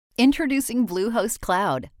Introducing Bluehost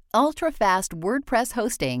Cloud, ultra-fast WordPress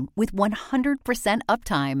hosting with 100%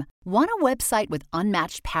 uptime. Want a website with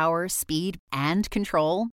unmatched power, speed, and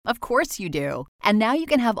control? Of course you do. And now you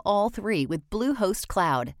can have all three with Bluehost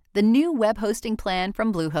Cloud, the new web hosting plan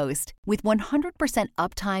from Bluehost. With 100%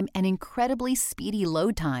 uptime and incredibly speedy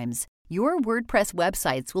load times, your WordPress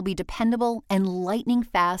websites will be dependable and lightning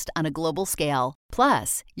fast on a global scale.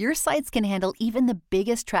 Plus, your sites can handle even the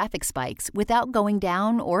biggest traffic spikes without going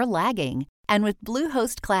down or lagging. And with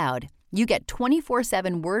Bluehost Cloud, you get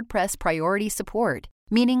 24/7 WordPress priority support,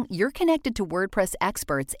 meaning you're connected to WordPress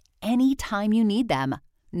experts anytime you need them.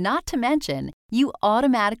 Not to mention, you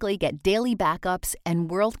automatically get daily backups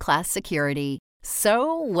and world-class security.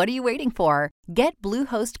 So, what are you waiting for? Get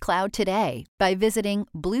Bluehost Cloud today by visiting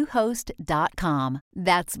Bluehost.com.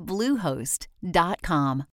 That's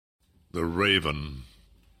Bluehost.com. The Raven.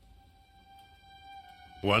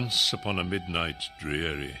 Once upon a midnight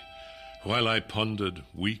dreary, while I pondered,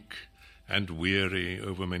 weak and weary,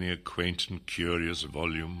 over many a quaint and curious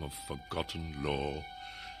volume of forgotten lore,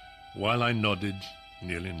 while I nodded,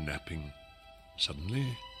 nearly napping,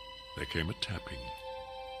 suddenly there came a tapping,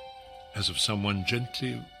 as of someone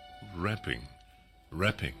gently rapping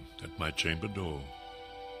at my chamber door.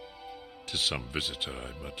 "'Tis some visitor,"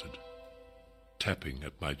 I muttered, tapping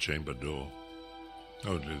at my chamber door.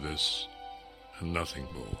 Only this, and nothing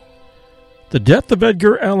more. The death of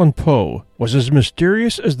Edgar Allan Poe was as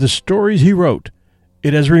mysterious as the stories he wrote.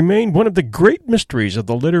 It has remained one of the great mysteries of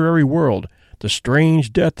the literary world, the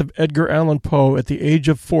strange death of Edgar Allan Poe at the age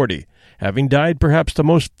of 40, having died perhaps the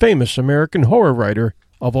most famous American horror writer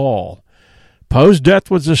of all. Poe's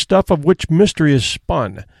death was the stuff of which mystery is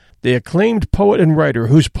spun. The acclaimed poet and writer,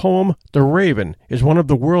 whose poem, The Raven, is one of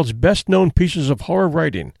the world's best-known pieces of horror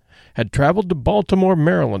writing, had traveled to Baltimore,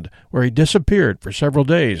 Maryland, where he disappeared for several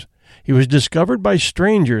days. He was discovered by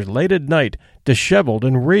strangers late at night, disheveled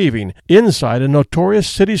and raving, inside a notorious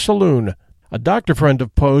city saloon. A doctor friend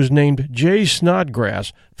of Poe's named J.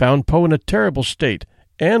 Snodgrass found Poe in a terrible state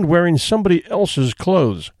and wearing somebody else's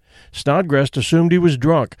clothes. Snodgrass assumed he was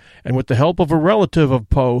drunk, and with the help of a relative of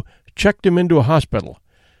Poe, checked him into a hospital.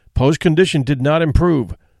 Poe's condition did not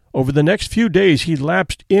improve. Over the next few days he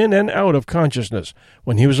lapsed in and out of consciousness.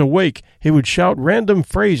 When he was awake, he would shout random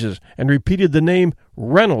phrases and repeated the name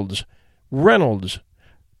Reynolds. Reynolds.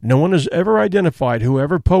 No one has ever identified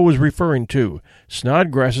whoever Poe was referring to.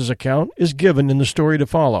 Snodgrass's account is given in the story to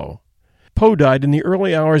follow. Poe died in the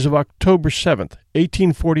early hours of October 7th,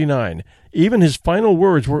 1849. Even his final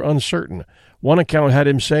words were uncertain. One account had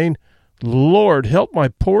him saying, "Lord, help my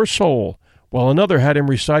poor soul," while another had him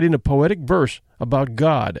reciting a poetic verse about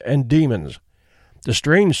God and demons. The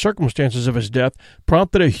strange circumstances of his death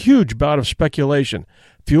prompted a huge bout of speculation,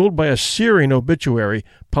 fueled by a searing obituary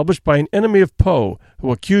published by an enemy of Poe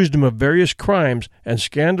who accused him of various crimes and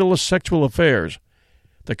scandalous sexual affairs.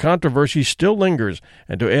 The controversy still lingers,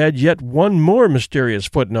 and to add yet one more mysterious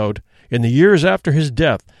footnote, in the years after his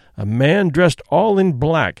death, a man dressed all in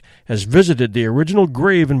black has visited the original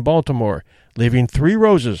grave in Baltimore, leaving 3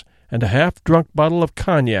 roses and a half-drunk bottle of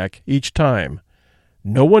cognac each time.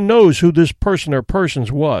 No one knows who this person or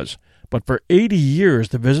persons was, but for 80 years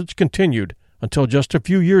the visits continued until just a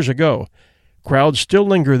few years ago. Crowds still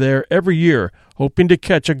linger there every year, hoping to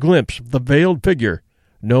catch a glimpse of the veiled figure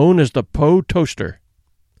known as the Poe Toaster.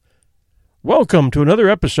 Welcome to another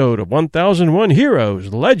episode of 1001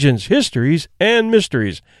 Heroes, Legends, Histories, and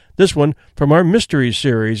Mysteries. This one from our Mysteries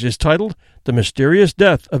series is titled The Mysterious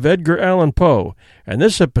Death of Edgar Allan Poe, and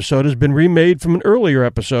this episode has been remade from an earlier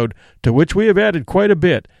episode to which we have added quite a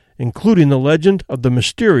bit, including the legend of the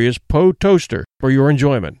mysterious Poe Toaster, for your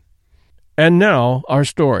enjoyment. And now, our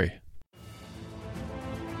story.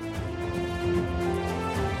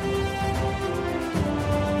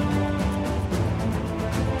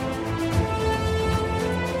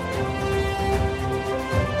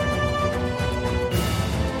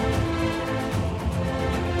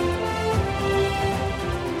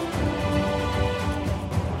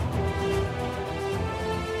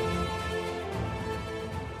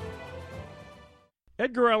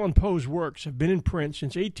 Edgar Allan Poe's works have been in print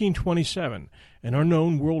since 1827 and are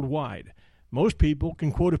known worldwide. Most people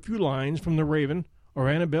can quote a few lines from The Raven or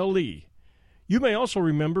Annabel Lee. You may also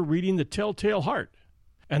remember reading The Telltale Heart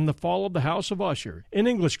and The Fall of the House of Usher in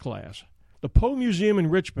English class. The Poe Museum in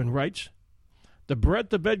Richmond writes, "The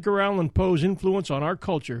breadth of Edgar Allan Poe's influence on our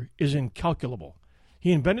culture is incalculable.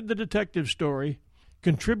 He invented the detective story,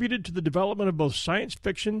 contributed to the development of both science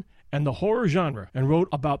fiction and the horror genre, and wrote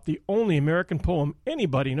about the only American poem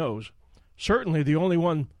anybody knows, certainly the only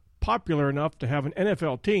one popular enough to have an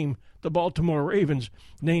NFL team, the Baltimore Ravens,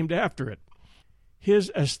 named after it.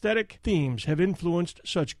 His aesthetic themes have influenced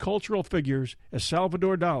such cultural figures as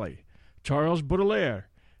Salvador Dali, Charles Baudelaire,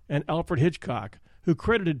 and Alfred Hitchcock, who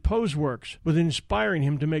credited Poe's works with inspiring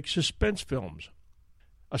him to make suspense films.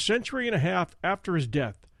 A century and a half after his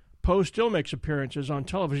death, Poe still makes appearances on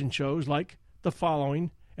television shows like The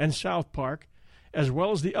Following and South Park, as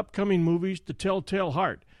well as the upcoming movies The Telltale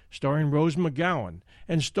Heart, starring Rose McGowan,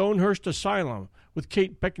 and Stonehurst Asylum with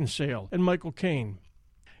Kate Beckinsale and Michael Caine.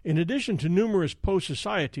 In addition to numerous Poe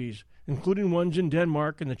societies, including ones in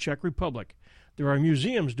Denmark and the Czech Republic, there are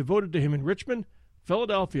museums devoted to him in Richmond,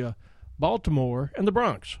 Philadelphia, Baltimore, and the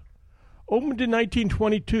Bronx. Opened in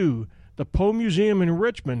 1922, the Poe Museum in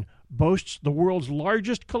Richmond boasts the world's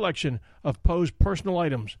largest collection of Poe's personal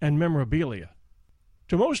items and memorabilia.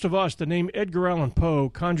 To most of us, the name Edgar Allan Poe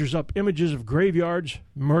conjures up images of graveyards,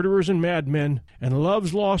 murderers and madmen, and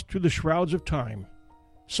loves lost through the shrouds of time.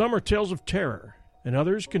 Some are tales of terror, and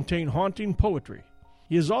others contain haunting poetry.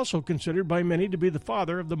 He is also considered by many to be the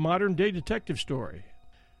father of the modern-day detective story.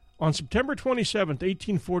 On September 27,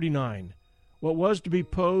 1849, what was to be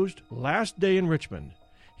Poe's last day in Richmond,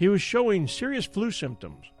 he was showing serious flu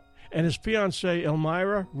symptoms, and his fiancée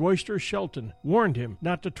Elmira Royster Shelton warned him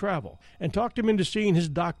not to travel and talked him into seeing his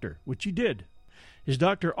doctor, which he did. His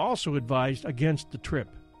doctor also advised against the trip.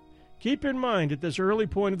 Keep in mind at this early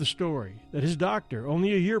point of the story that his doctor,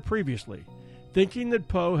 only a year previously, thinking that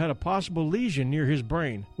Poe had a possible lesion near his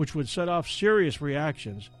brain which would set off serious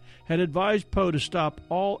reactions, had advised Poe to stop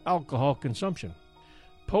all alcohol consumption.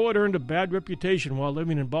 Poe had earned a bad reputation while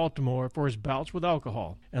living in Baltimore for his bouts with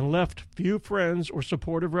alcohol and left few friends or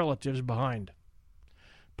supportive relatives behind.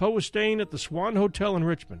 Poe was staying at the Swan Hotel in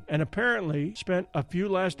Richmond and apparently spent a few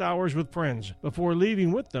last hours with friends before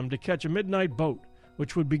leaving with them to catch a midnight boat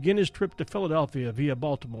which would begin his trip to Philadelphia via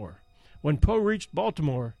Baltimore. When Poe reached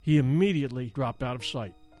Baltimore, he immediately dropped out of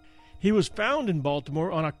sight. He was found in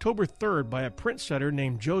Baltimore on October 3rd by a print setter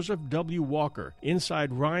named Joseph W. Walker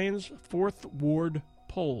inside Ryan's 4th Ward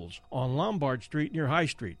Poles on Lombard Street near High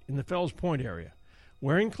Street in the Fells Point area,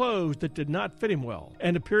 wearing clothes that did not fit him well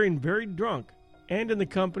and appearing very drunk and in the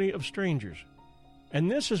company of strangers.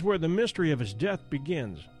 And this is where the mystery of his death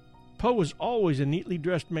begins. Poe was always a neatly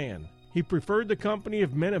dressed man. He preferred the company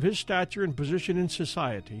of men of his stature and position in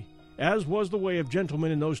society, as was the way of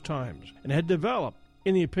gentlemen in those times, and had developed,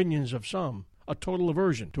 in the opinions of some, a total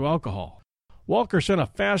aversion to alcohol. Walker sent a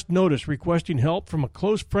fast notice requesting help from a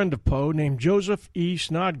close friend of Poe named Joseph E.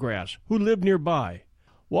 Snodgrass, who lived nearby.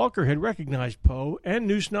 Walker had recognized Poe and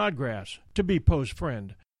knew Snodgrass to be Poe's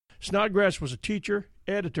friend. Snodgrass was a teacher,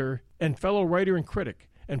 editor, and fellow writer and critic,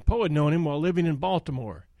 and Poe had known him while living in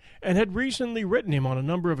Baltimore, and had recently written him on a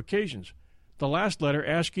number of occasions, the last letter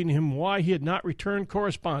asking him why he had not returned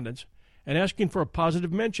correspondence and asking for a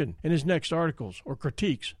positive mention in his next articles or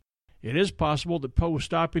critiques. It is possible that Poe was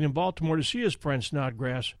stopping in Baltimore to see his friend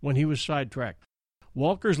Snodgrass when he was sidetracked.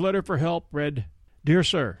 Walker's letter for help read, "Dear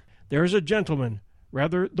Sir, there is a gentleman,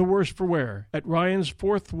 rather the worse for wear, at Ryan's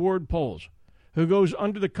 4th Ward Poles, who goes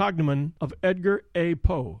under the cognomen of Edgar A.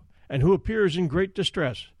 Poe, and who appears in great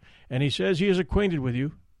distress, and he says he is acquainted with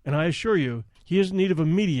you, and I assure you he is in need of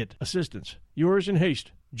immediate assistance. Yours in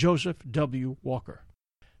haste, Joseph W. Walker."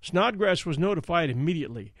 Snodgrass was notified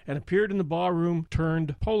immediately and appeared in the barroom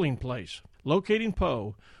turned polling place, locating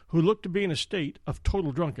Poe, who looked to be in a state of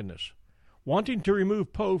total drunkenness. Wanting to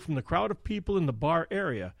remove Poe from the crowd of people in the bar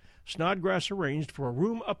area, Snodgrass arranged for a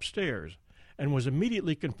room upstairs and was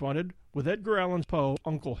immediately confronted with Edgar Allan Poe's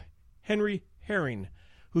uncle Henry Herring,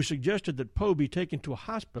 who suggested that Poe be taken to a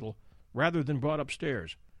hospital rather than brought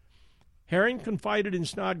upstairs. Herring confided in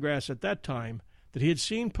Snodgrass at that time that he had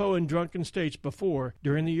seen Poe in drunken states before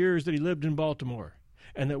during the years that he lived in Baltimore,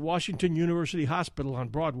 and that Washington University Hospital on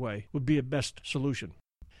Broadway would be a best solution.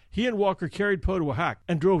 He and Walker carried Poe to a hack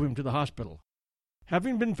and drove him to the hospital.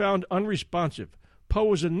 Having been found unresponsive, Poe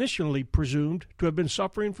was initially presumed to have been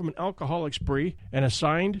suffering from an alcoholic spree and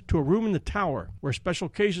assigned to a room in the tower where special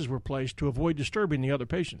cases were placed to avoid disturbing the other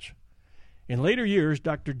patients. In later years,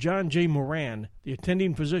 Dr. John J. Moran, the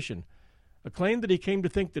attending physician, claimed that he came to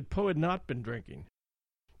think that Poe had not been drinking.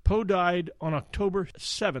 Poe died on October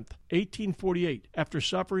 7, 1848, after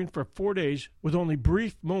suffering for 4 days with only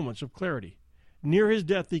brief moments of clarity. Near his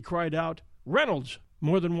death, he cried out, "Reynolds!"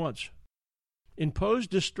 more than once. In Poe's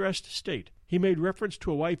distressed state, he made reference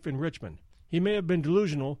to a wife in Richmond. He may have been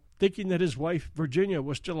delusional, thinking that his wife Virginia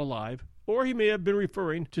was still alive, or he may have been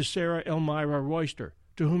referring to Sarah Elmira Royster,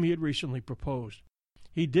 to whom he had recently proposed.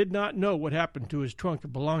 He did not know what happened to his trunk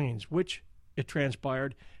of belongings, which, it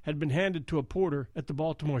transpired, had been handed to a porter at the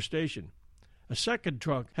Baltimore station. A second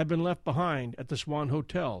trunk had been left behind at the Swan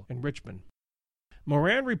Hotel in Richmond.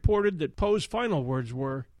 Moran reported that Poe's final words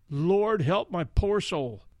were, "Lord, help my poor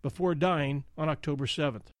soul," before dying on October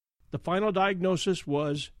 7th. The final diagnosis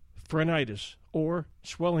was phrenitis, or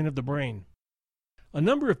swelling of the brain. A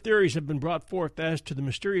number of theories have been brought forth as to the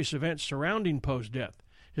mysterious events surrounding Poe's death: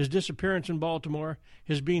 his disappearance in Baltimore,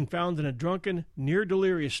 his being found in a drunken,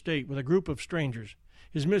 near-delirious state with a group of strangers,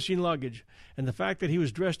 his missing luggage, and the fact that he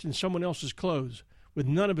was dressed in someone else's clothes, with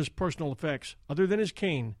none of his personal effects, other than his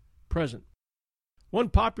cane, present. One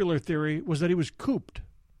popular theory was that he was cooped.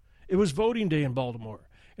 It was voting day in Baltimore,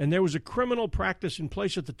 and there was a criminal practice in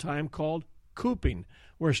place at the time called cooping,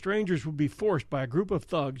 where strangers would be forced by a group of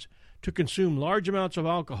thugs to consume large amounts of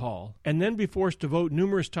alcohol and then be forced to vote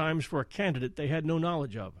numerous times for a candidate they had no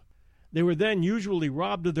knowledge of. They were then usually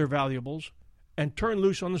robbed of their valuables and turned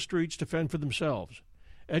loose on the streets to fend for themselves.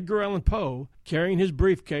 Edgar Allan Poe, carrying his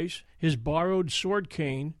briefcase, his borrowed sword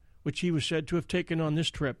cane, which he was said to have taken on this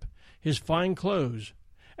trip, his fine clothes,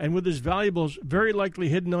 and with his valuables very likely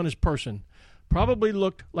hidden on his person, probably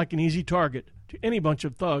looked like an easy target to any bunch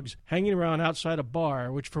of thugs hanging around outside a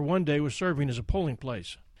bar which for one day was serving as a polling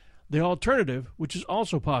place. The alternative, which is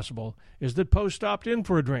also possible, is that Poe stopped in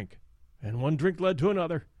for a drink, and one drink led to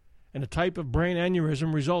another, and a type of brain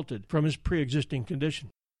aneurysm resulted from his pre-existing condition.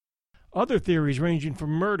 Other theories ranging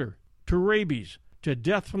from murder to rabies to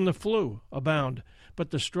death from the flu abound,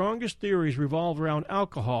 but the strongest theories revolve around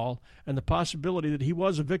alcohol and the possibility that he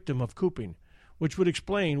was a victim of cooping, which would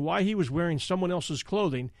explain why he was wearing someone else's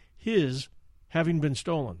clothing, his having been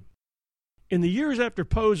stolen. In the years after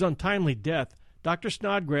Poe's untimely death, Dr.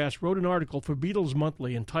 Snodgrass wrote an article for Beatles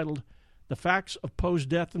Monthly entitled The Facts of Poe's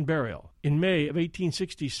Death and Burial in May of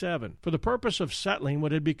 1867 for the purpose of settling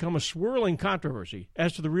what had become a swirling controversy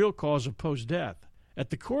as to the real cause of Poe's death. At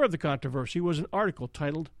the core of the controversy was an article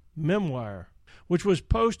titled Memoir, which was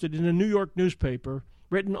posted in a New York newspaper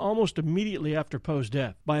written almost immediately after Poe's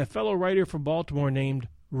death by a fellow writer from Baltimore named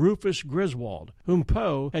Rufus Griswold, whom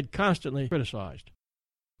Poe had constantly criticized.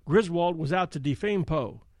 Griswold was out to defame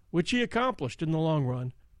Poe, which he accomplished in the long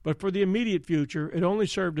run, but for the immediate future it only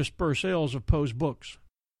served to spur sales of Poe's books.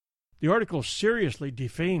 The article seriously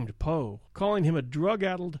defamed Poe, calling him a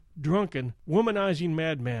drug-addled, drunken, womanizing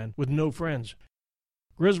madman with no friends.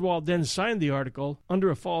 Griswold then signed the article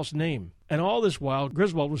under a false name, and all this while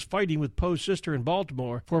Griswold was fighting with Poe's sister in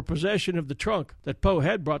Baltimore for possession of the trunk that Poe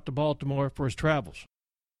had brought to Baltimore for his travels.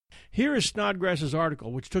 Here is Snodgrass's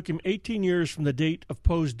article, which took him 18 years from the date of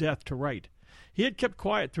Poe's death to write. He had kept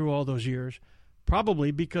quiet through all those years,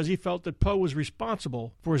 probably because he felt that Poe was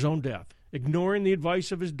responsible for his own death, ignoring the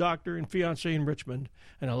advice of his doctor and fiancée in Richmond,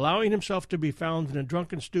 and allowing himself to be found in a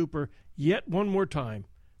drunken stupor yet one more time,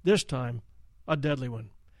 this time a deadly one.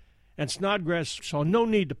 And Snodgrass saw no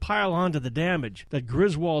need to pile on to the damage that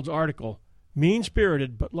Griswold's article,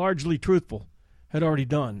 mean-spirited but largely truthful, had already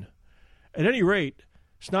done. At any rate,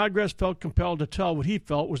 Snodgrass felt compelled to tell what he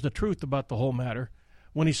felt was the truth about the whole matter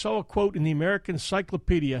when he saw a quote in the American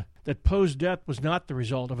Encyclopedia that Poe's death was not the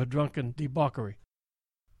result of a drunken debauchery.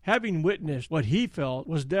 Having witnessed what he felt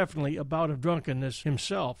was definitely a bout of drunkenness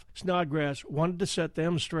himself, Snodgrass wanted to set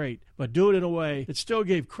them straight, but do it in a way that still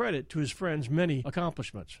gave credit to his friend's many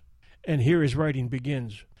accomplishments. And here his writing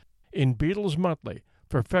begins. In Beatles Monthly,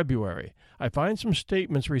 for February, I find some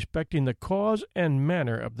statements respecting the cause and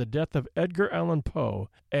manner of the death of Edgar Allan Poe,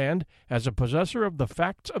 and, as a possessor of the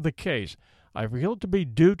facts of the case, I feel it to be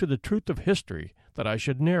due to the truth of history that I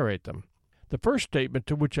should narrate them. The first statement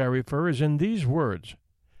to which I refer is in these words,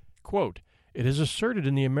 quote, "It is asserted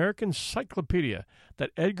in the American Encyclopedia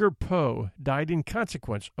that Edgar Poe died in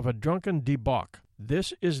consequence of a drunken debauch.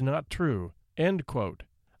 This is not true." End quote.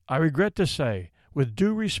 I regret to say, with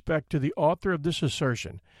due respect to the author of this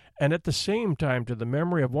assertion, and at the same time to the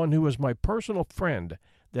memory of one who was my personal friend,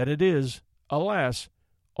 that it is, alas,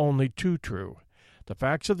 only too true. The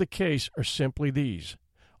facts of the case are simply these.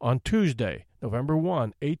 On Tuesday, November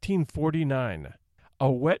 1, 1849,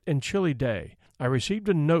 a wet and chilly day, I received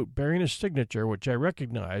a note bearing a signature which I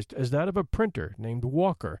recognized as that of a printer named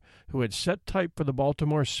Walker, who had set type for the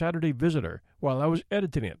Baltimore Saturday Visitor while I was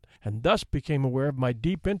editing it, and thus became aware of my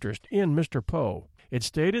deep interest in Mr. Poe. It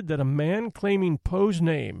stated that a man claiming Poe's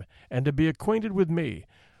name and to be acquainted with me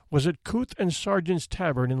was at Couth and Sargent's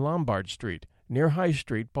Tavern in Lombard Street, near High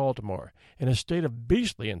Street, Baltimore, in a state of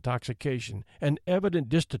beastly intoxication and evident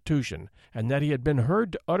destitution, and that he had been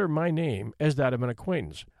heard to utter my name as that of an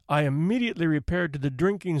acquaintance. I immediately repaired to the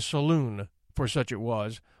drinking saloon, for such it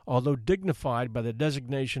was, although dignified by the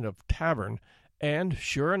designation of tavern, and,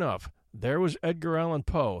 sure enough, there was Edgar Allan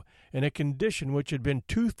Poe, in a condition which had been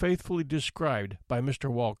too faithfully described by Mr.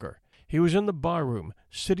 Walker. He was in the bar-room,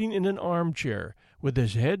 sitting in an armchair, with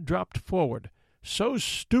his head dropped forward, so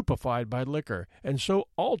stupefied by liquor, and so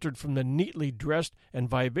altered from the neatly dressed and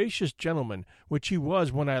vivacious gentleman which he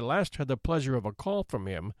was when I last had the pleasure of a call from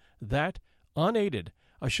him, that, unaided,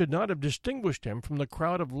 I should not have distinguished him from the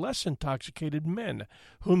crowd of less intoxicated men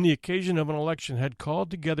whom the occasion of an election had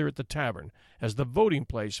called together at the tavern as the voting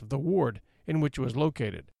place of the ward in which it was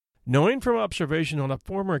located. Knowing from observation on a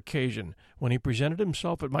former occasion, when he presented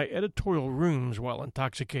himself at my editorial rooms while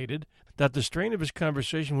intoxicated, that the strain of his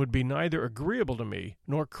conversation would be neither agreeable to me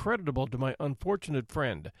nor creditable to my unfortunate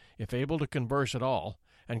friend, if able to converse at all,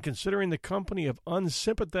 and considering the company of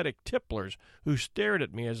unsympathetic tipplers who stared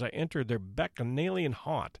at me as I entered their bacchanalian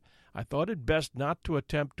haunt, I thought it best not to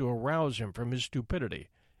attempt to arouse him from his stupidity.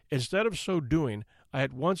 Instead of so doing, I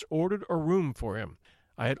at once ordered a room for him.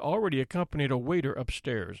 I had already accompanied a waiter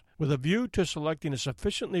upstairs, with a view to selecting a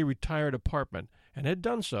sufficiently retired apartment, and had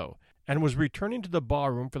done so, and was returning to the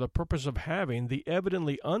ballroom for the purpose of having the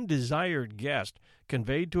evidently undesired guest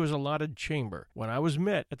conveyed to his allotted chamber, when I was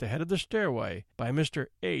met at the head of the stairway by Mr.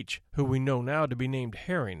 H., who we know now to be named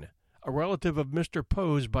Herring, a relative of Mr.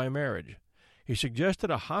 Poe's by marriage. He suggested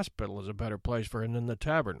a hospital as a better place for him than the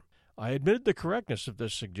tavern. I admitted the correctness of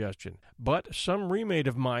this suggestion, but some remade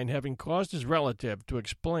of mine having caused his relative to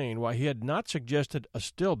explain why he had not suggested a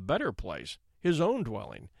still better place, his own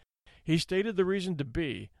dwelling, he stated the reason to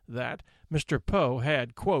be that Mr. Poe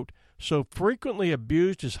had, quote, so frequently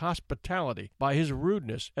abused his hospitality by his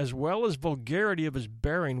rudeness as well as vulgarity of his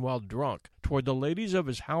bearing while drunk toward the ladies of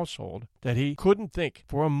his household that he couldn't think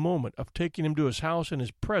for a moment of taking him to his house in his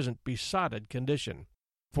present besotted condition.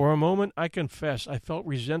 For a moment, I confess, I felt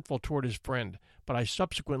resentful toward his friend, but I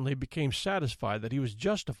subsequently became satisfied that he was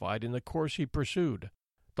justified in the course he pursued.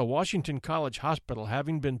 The Washington College Hospital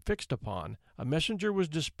having been fixed upon, a messenger was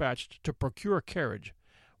dispatched to procure a carriage.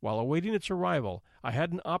 While awaiting its arrival, I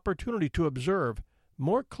had an opportunity to observe,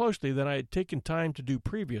 more closely than I had taken time to do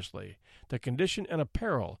previously, the condition and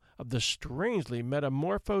apparel of the strangely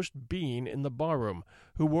metamorphosed being in the ballroom,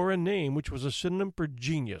 who wore a name which was a synonym for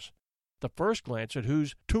genius, the first glance at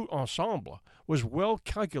whose tout ensemble was well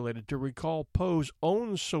calculated to recall Poe's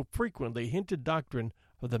own so frequently hinted doctrine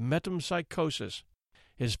of the metempsychosis.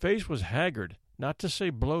 His face was haggard, not to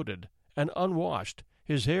say bloated, and unwashed,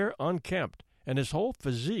 his hair unkempt, and his whole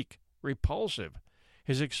physique repulsive.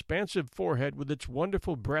 His expansive forehead, with its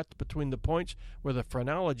wonderful breadth between the points where the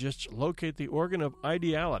phrenologists locate the organ of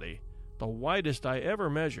ideality, the widest I ever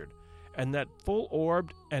measured, and that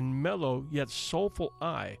full-orbed and mellow yet soulful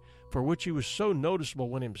eye for which he was so noticeable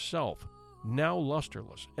when himself, now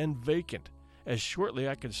lusterless and vacant, as shortly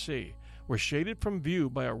I could see, were shaded from view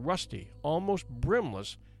by a rusty, almost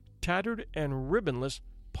brimless, tattered and ribbonless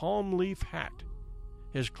palm-leaf hat.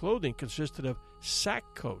 His clothing consisted of sack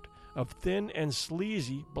coat of thin and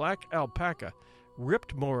sleazy black alpaca,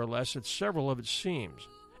 ripped more or less at several of its seams,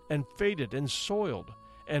 and faded and soiled,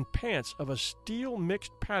 and pants of a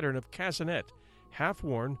steel-mixed pattern of cassinet,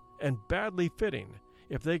 half-worn and badly fitting,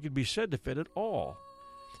 if they could be said to fit at all.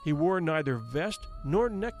 He wore neither vest nor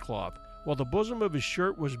neckcloth, while the bosom of his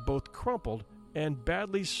shirt was both crumpled and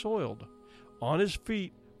badly soiled. On his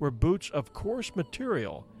feet were boots of coarse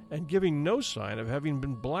material, and giving no sign of having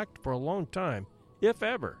been blacked for a long time, if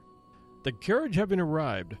ever. The carriage having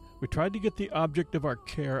arrived, we tried to get the object of our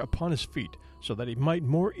care upon his feet, so that he might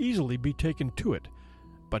more easily be taken to it,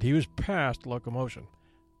 but he was past locomotion.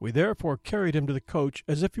 We therefore carried him to the coach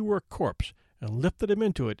as if he were a corpse, and lifted him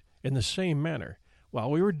into it in the same manner.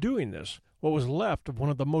 While we were doing this, what was left of one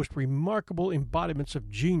of the most remarkable embodiments of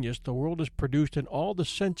genius the world has produced in all the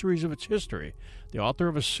centuries of its history, the author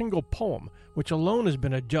of a single poem, which alone has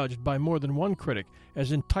been adjudged by more than one critic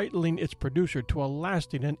as entitling its producer to a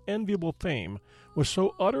lasting and enviable fame, was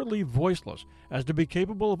so utterly voiceless as to be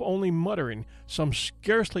capable of only muttering some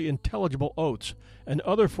scarcely intelligible oaths and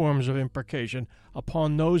other forms of imprecation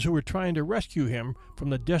upon those who were trying to rescue him from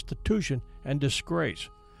the destitution and disgrace.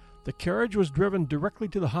 The carriage was driven directly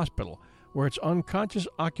to the hospital, where its unconscious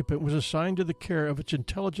occupant was assigned to the care of its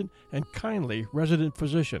intelligent and kindly resident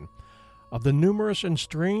physician. Of the numerous and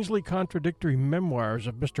strangely contradictory memoirs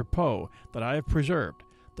of Mr. Poe that I have preserved,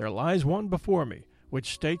 there lies one before me,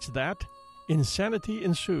 which states that insanity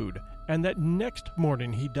ensued, and that next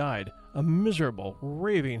morning he died, a miserable,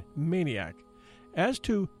 raving maniac. As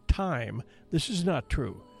to time, this is not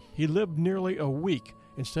true. He lived nearly a week,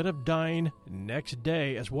 instead of dying next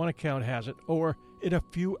day, as one account has it, or in a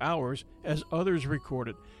few hours, as others record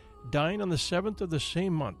it, dying on the 7th of the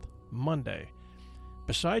same month, Monday.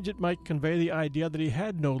 Besides, it might convey the idea that he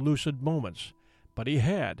had no lucid moments, but he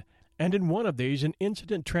had, and in one of these an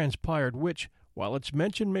incident transpired which, While its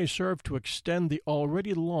mention may serve to extend the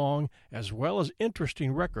already long as well as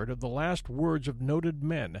interesting record of the last words of noted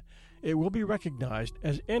men, it will be recognized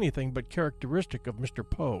as anything but characteristic of Mr.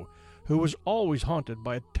 Poe, who was always haunted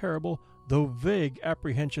by a terrible, though vague,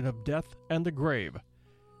 apprehension of death and the grave.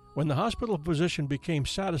 When the hospital physician became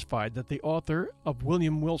satisfied that the author of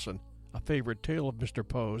William Wilson, a favorite tale of Mr.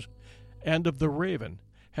 Poe's, and of The Raven,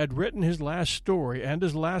 had written his last story and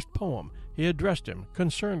his last poem, he addressed him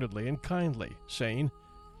concernedly and kindly, saying,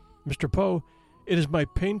 "Mr. Poe, it is my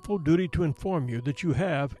painful duty to inform you that you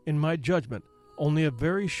have, in my judgment, only a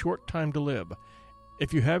very short time to live.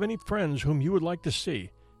 If you have any friends whom you would like to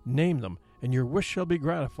see, name them, and your wish shall be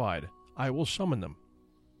gratified. I will summon them."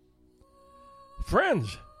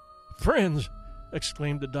 "Friends! Friends!"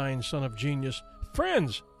 exclaimed the dying son of genius.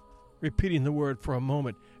 "Friends!" repeating the word for a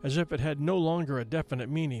moment as if it had no longer a definite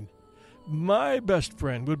meaning. "My best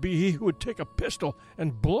friend would be he who would take a pistol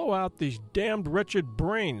and blow out these damned wretched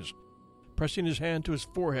brains," pressing his hand to his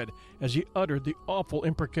forehead as he uttered the awful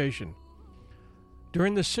imprecation.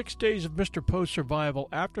 During the 6 days of Mr. Poe's survival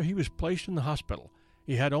after he was placed in the hospital,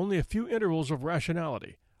 he had only a few intervals of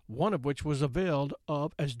rationality, one of which was availed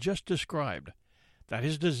of as just described. That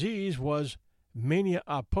his disease was mania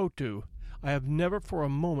a potu, I have never for a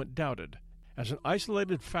moment doubted. As an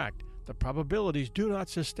isolated fact, the probabilities do not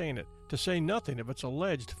sustain it, to say nothing of its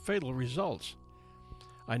alleged fatal results.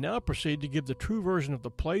 I now proceed to give the true version of the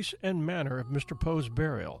place and manner of Mr. Poe's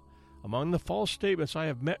burial. Among the false statements I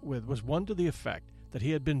have met with was one to the effect that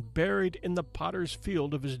he had been buried in the potter's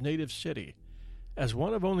field of his native city. As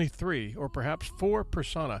one of only 3, or perhaps 4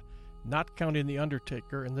 persona, not counting the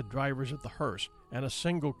undertaker and the drivers of the hearse, and a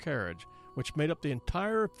single carriage, which made up the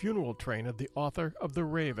entire funeral train of the author of The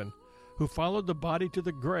Raven, who followed the body to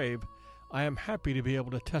the grave, I am happy to be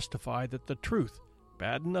able to testify that the truth,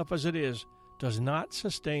 bad enough as it is, does not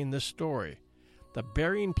sustain this story. The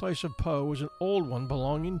burying place of Poe was an old one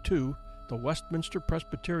belonging to the Westminster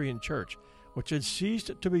Presbyterian Church, which had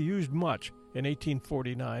ceased to be used much in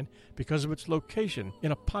 1849 because of its location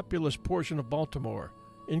in a populous portion of Baltimore,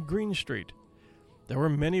 in Green Street. There were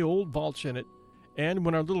many old vaults in it, and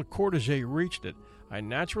when our little cortege reached it, I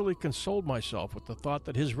naturally consoled myself with the thought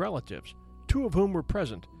that his relatives, 2 of whom were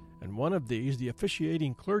present, and one of these, the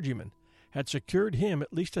officiating clergyman, had secured him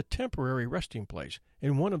at least a temporary resting place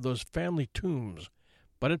in one of those family tombs.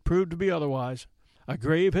 But it proved to be otherwise. A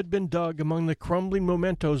grave had been dug among the crumbling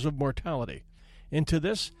mementos of mortality. Into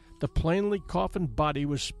this the plainly coffined body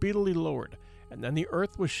was speedily lowered, and then the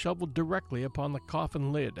earth was shoveled directly upon the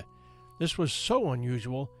coffin lid. This was so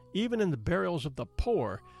unusual, even in the burials of the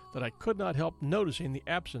poor, that I could not help noticing the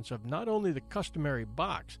absence of not only the customary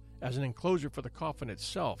box as an enclosure for the coffin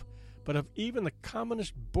itself, but of even the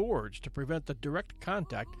commonest boards to prevent the direct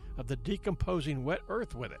contact of the decomposing wet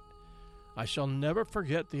earth with it. I shall never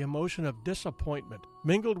forget the emotion of disappointment,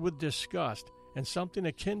 mingled with disgust and something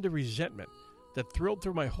akin to resentment, that thrilled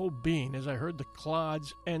through my whole being as I heard the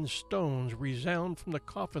clods and stones resound from the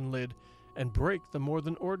coffin lid and break the more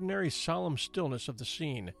than ordinary solemn stillness of the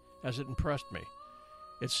scene as it impressed me.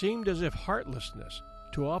 It seemed as if heartlessness,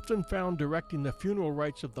 too often found directing the funeral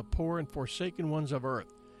rites of the poor and forsaken ones of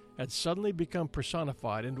earth, had suddenly become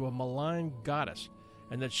personified into a malign goddess,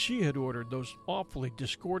 and that she had ordered those awfully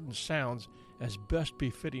discordant sounds as best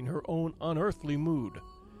befitting her own unearthly mood.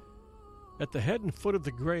 At the head and foot of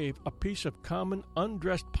the grave, a piece of common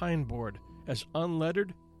undressed pine board, as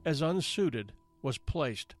unlettered as unsuited, was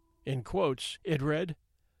placed. In quotes, it read,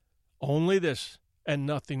 "Only this, and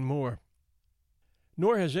nothing more."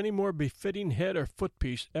 Nor has any more befitting head or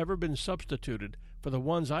footpiece ever been substituted for the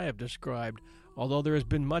ones I have described, although there has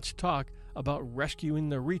been much talk about rescuing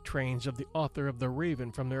the retrains of the author of The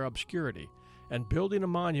Raven from their obscurity, and building a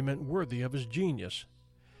monument worthy of his genius.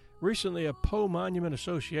 Recently, a Poe Monument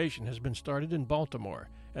Association has been started in Baltimore,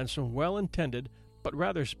 and some well-intended but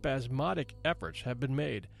rather spasmodic efforts have been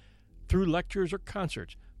made, through lectures or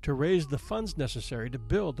concerts, to raise the funds necessary to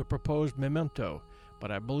build the proposed memento,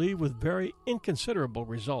 but I believe with very inconsiderable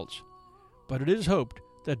results. But it is hoped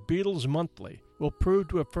that Beatles Monthly will prove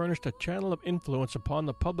to have furnished a channel of influence upon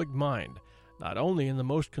the public mind, not only in the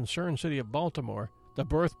most concerned city of Baltimore, the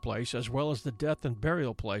birthplace as well as the death and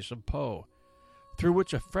burial place of Poe, through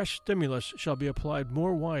which a fresh stimulus shall be applied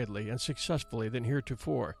more widely and successfully than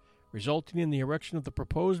heretofore, resulting in the erection of the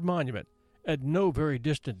proposed monument at no very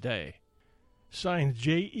distant day. Signed,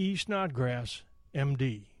 J.E. Snodgrass,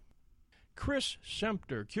 M.D. Chris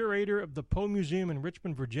Sempter, curator of the Poe Museum in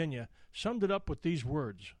Richmond, Virginia, summed it up with these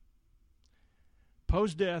words: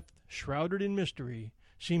 Poe's death, shrouded in mystery,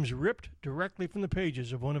 seems ripped directly from the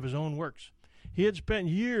pages of one of his own works. He had spent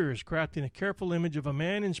years crafting a careful image of a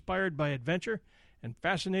man inspired by adventure and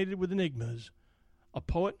fascinated with enigmas. A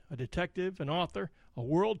poet, a detective, an author, a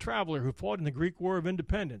world traveler who fought in the Greek War of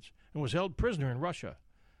Independence and was held prisoner in Russia.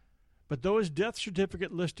 But though his death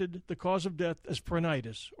certificate listed the cause of death as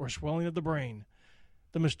phrenitis, or swelling of the brain,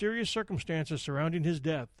 the mysterious circumstances surrounding his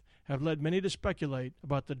death have led many to speculate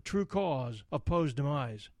about the true cause of Poe's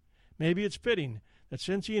demise. Maybe it's fitting that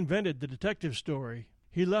since he invented the detective story,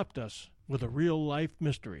 he left us with a real-life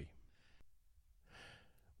mystery.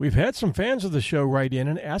 We've had some fans of the show write in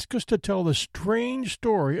and ask us to tell the strange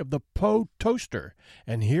story of the Poe toaster,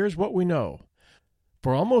 and here's what we know.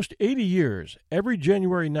 For almost 80 years, every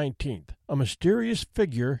January 19th, a mysterious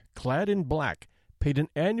figure clad in black paid an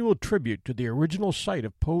annual tribute to the original site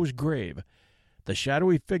of Poe's grave. The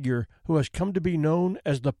shadowy figure, who has come to be known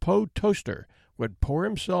as the Poe toaster, would pour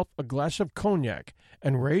himself a glass of cognac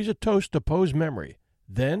and raise a toast to Poe's memory,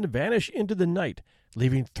 then vanish into the night,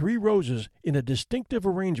 leaving 3 roses in a distinctive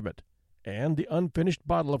arrangement, and the unfinished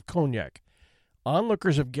bottle of cognac.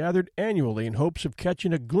 Onlookers have gathered annually in hopes of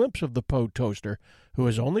catching a glimpse of the Poe toaster, who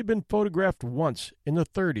has only been photographed once in the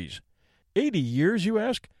 30s. 80 years, you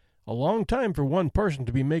ask? A long time for one person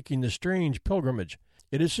to be making the strange pilgrimage.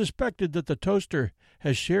 It is suspected that the toaster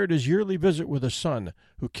has shared his yearly visit with a son,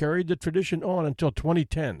 who carried the tradition on until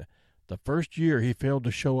 2010, the first year he failed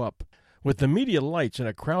to show up. With the media lights and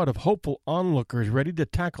a crowd of hopeful onlookers ready to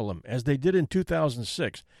tackle him, as they did in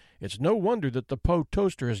 2006, it's no wonder that the Poe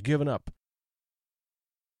toaster has given up.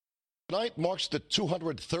 Tonight marks the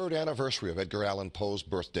 203rd anniversary of Edgar Allan Poe's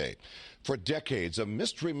birthday. For decades, a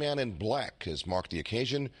mystery man in black has marked the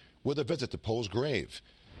occasion with a visit to Poe's grave.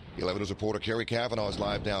 11 News reporter Kerry Cavanaugh is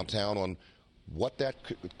live downtown on what that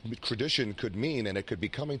tradition could mean, and it could be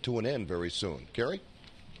coming to an end very soon. Kerry?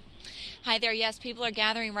 Hi there. Yes, people are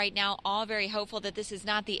gathering right now, all very hopeful that this is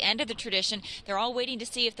not the end of the tradition. They're all waiting to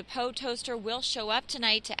see if the Poe toaster will show up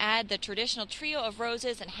tonight to add the traditional trio of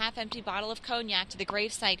roses and half-empty bottle of cognac to the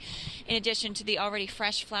gravesite, in addition to the already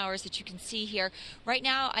fresh flowers that you can see here. Right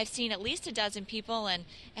now, I've seen at least a dozen people, and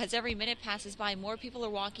as every minute passes by, more people are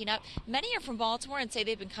walking up. Many are from Baltimore and say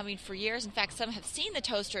they've been coming for years. In fact, some have seen the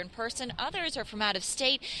toaster in person. Others are from out of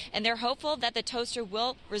state, and they're hopeful that the toaster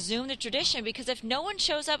will resume the tradition, because if no one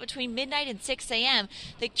shows up between midnight and 6 a.m.,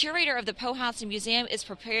 the curator of the Poe House and Museum is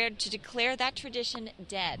prepared to declare that tradition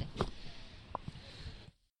dead.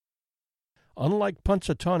 Unlike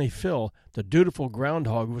Punxsutawney Phil, the dutiful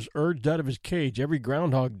groundhog was urged out of his cage every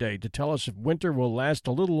Groundhog Day to tell us if winter will last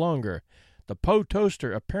a little longer. The Poe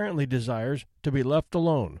toaster apparently desires to be left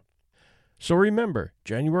alone. So remember,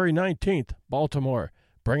 January 19th, Baltimore.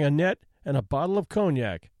 Bring a net and a bottle of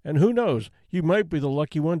cognac, and who knows, you might be the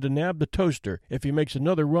lucky one to nab the toaster if he makes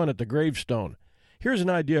another run at the gravestone. Here's an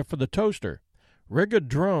idea for the toaster. Rig a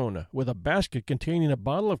drone with a basket containing a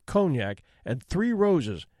bottle of cognac and 3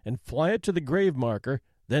 roses and fly it to the grave marker,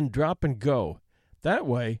 then drop and go. That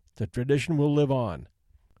way, the tradition will live on.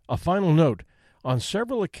 A final note. On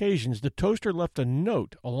several occasions, the toaster left a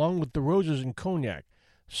note along with the roses and cognac.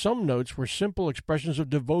 Some notes were simple expressions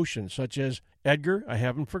of devotion, such as, "Edgar, I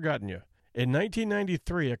haven't forgotten you." In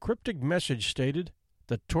 1993, a cryptic message stated,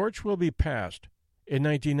 "The torch will be passed." In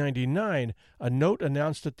 1999, a note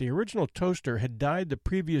announced that the original toaster had died the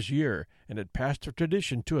previous year and had passed the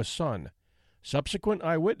tradition to a son. Subsequent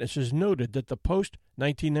eyewitnesses noted that the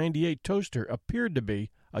post-1998 toaster appeared to be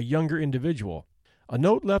a younger individual. A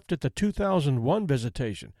note left at the 2001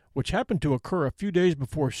 visitation, which happened to occur a few days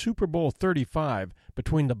before Super Bowl 35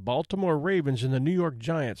 between the Baltimore Ravens and the New York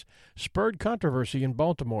Giants, spurred controversy in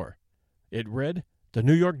Baltimore. It read, "The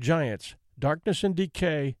New York Giants, darkness and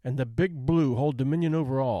decay, and the Big Blue hold dominion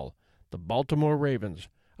over all. The Baltimore Ravens,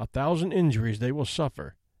 1,000 injuries they will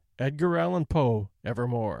suffer. Edgar Allan Poe,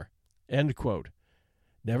 evermore." End quote.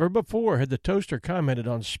 Never before had the toaster commented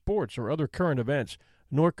on sports or other current events,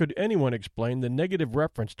 nor could anyone explain the negative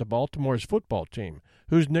reference to Baltimore's football team,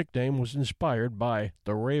 whose nickname was inspired by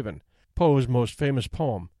the Raven, Poe's most famous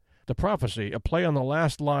poem. The prophecy, a play on the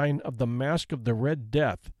last line of The Masque of the Red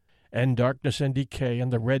Death, "And darkness and decay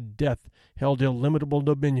and the Red Death held illimitable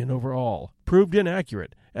dominion over all," proved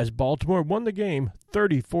inaccurate, as Baltimore won the game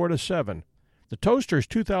 34-7. The toaster's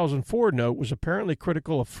 2004 note was apparently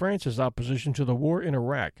critical of France's opposition to the war in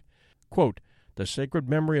Iraq. Quote, "The sacred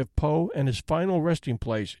memory of Poe and his final resting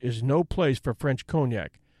place is no place for French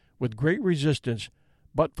cognac. With great resistance,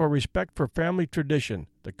 but for respect for family tradition,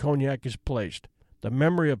 the cognac is placed. The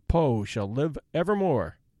memory of Poe shall live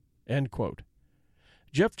evermore." End quote.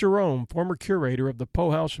 Jeff Jerome, former curator of the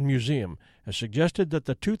Poe House and Museum, has suggested that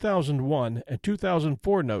the 2001 and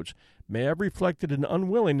 2004 notes may have reflected an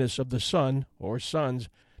unwillingness of the son or sons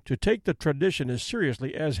to take the tradition as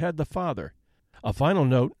seriously as had the father. A final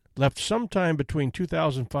note, left sometime between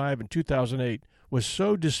 2005 and 2008, was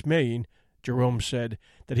so dismaying, Jerome said,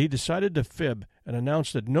 that he decided to fib and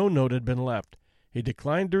announced that no note had been left. He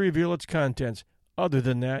declined to reveal its contents. Other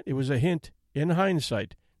than that, it was a hint, in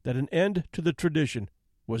hindsight, that an end to the tradition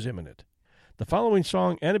was imminent. The following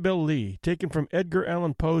song, Annabel Lee, taken from Edgar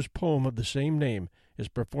Allan Poe's poem of the same name, is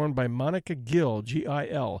performed by Monica Gill,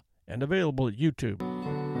 G-I-L, and available at YouTube.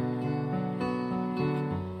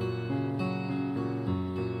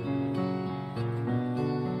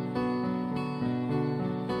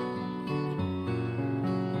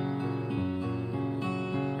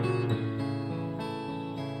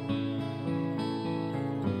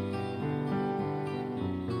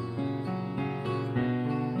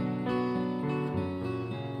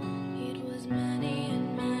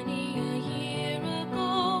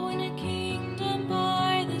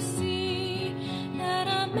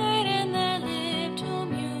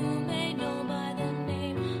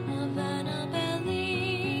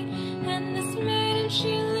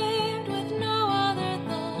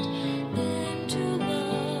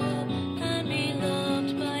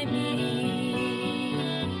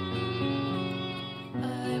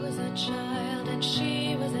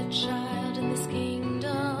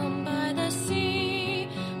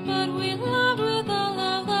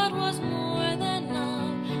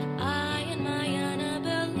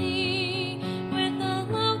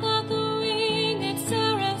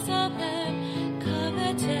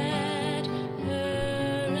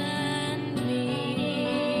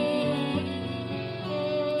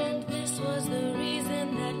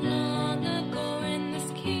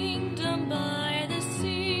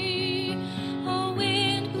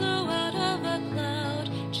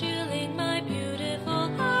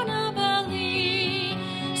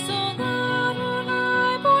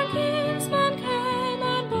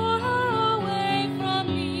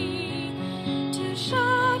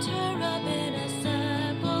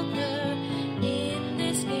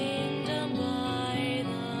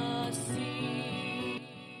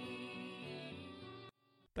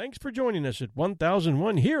 Thanks for joining us at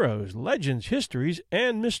 1001 Heroes, Legends, Histories,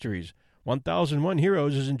 and Mysteries. 1001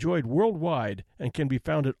 Heroes is enjoyed worldwide and can be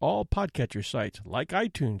found at all podcatcher sites like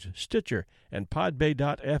iTunes, Stitcher, and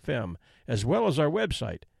Podbay.fm, as well as our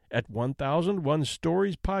website at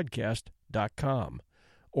 1001storiespodcast.com.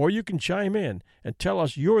 Or you can chime in and tell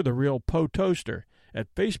us you're the real Poe Toaster at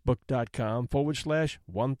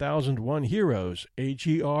facebook.com/1001 Heroes,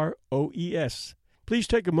 Heroes. Please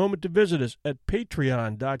take a moment to visit us at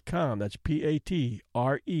patreon.com. That's Patreon.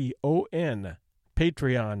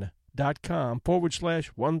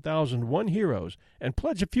 Patreon.com/1001 Heroes and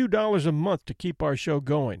pledge a few dollars a month to keep our show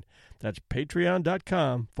going. That's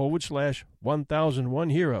Patreon.com/1001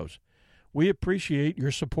 Heroes. We appreciate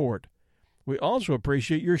your support. We also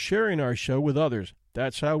appreciate your sharing our show with others.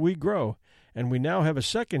 That's how we grow. And we now have a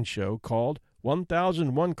second show called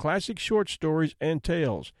 1001 Classic Short Stories and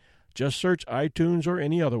Tales. Just search iTunes or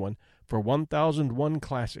any other one for 1001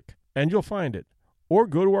 Classic, and you'll find it. Or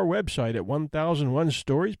go to our website at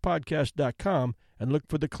 1001storiespodcast.com and look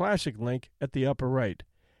for the Classic link at the upper right.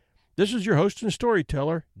 This is your host and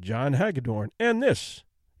storyteller, John Hagedorn, and this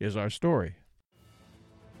is our story.